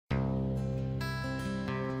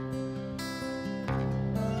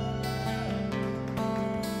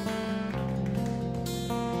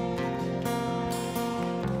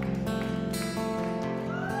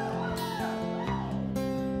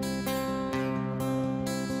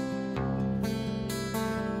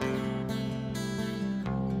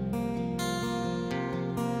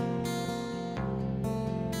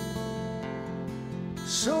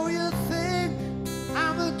So you think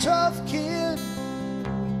I'm a tough kid?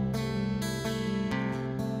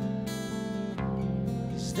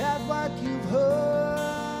 Is that what you've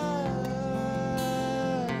heard?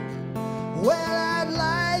 Well, I'd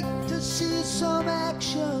like to see some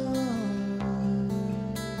action,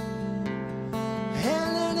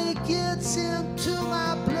 and then it gets into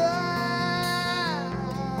my blood.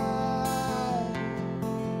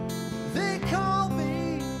 They call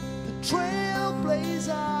me the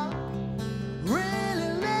trailblazer, real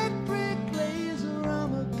electric laser.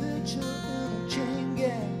 I'm a picture in a chain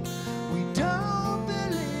gang. We don't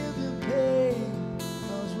believe in pain,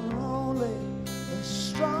 'cause we're only as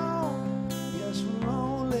strong. Yes, we're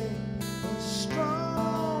only as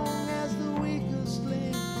strong as the weakest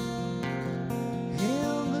link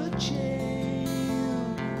in the chain.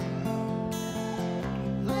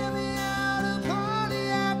 Let me out of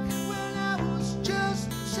Pontiac when I was just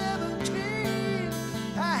 17.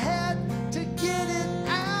 I had to get it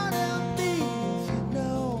out of me, if you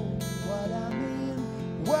know what I mean,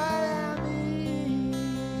 what I mean.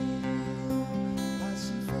 I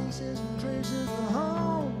see faces and traces of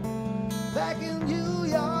home back in New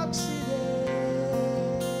York City.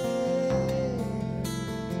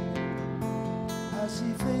 I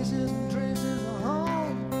see faces and traces of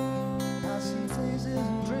home. I see faces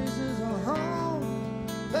and traces of home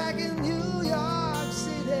back in New York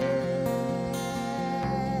City.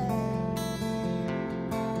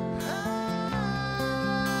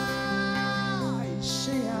 You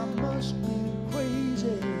say I must be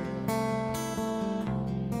crazy,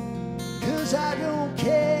 'cause I don't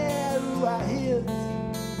care who I hit,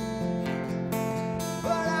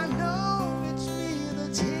 but I know it's me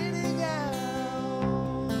that's hitting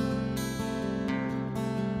out.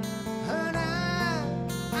 And I'm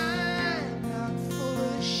not full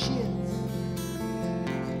of shit.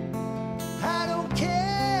 I don't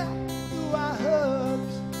care who I hurt.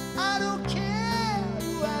 I don't care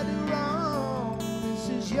who I do wrong. This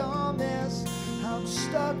is your mess I'm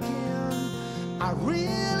stuck in. I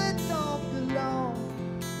really don't belong.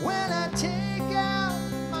 When I take out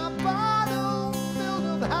my bottle filled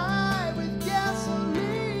of high with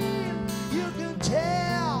gasoline, you can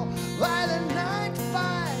tell by the night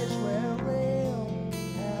fires where rail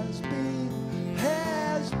has been,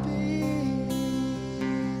 has been.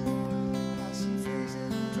 I see faces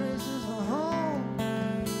and traces of home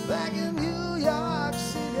back in New York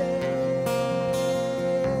City.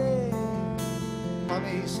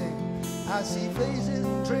 Mommy sing. I see faces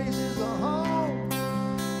and traces of home.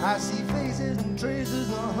 I see faces and traces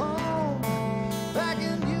of home back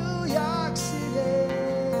in New York City.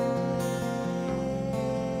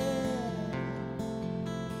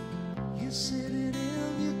 You sitting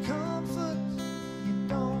in your comfort. You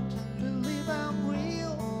don't believe I'm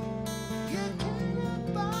real. You cannot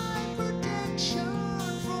buy protection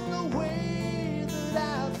from the way that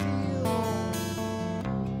I feel.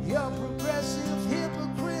 You're progressive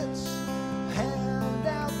hypocrites, hand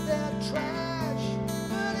out their trash,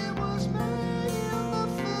 but it was made in the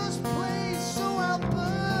first place, so I'll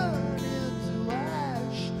burn it to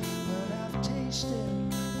ash. But I've tasted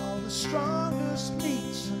all the strongest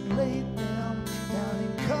meats and laid them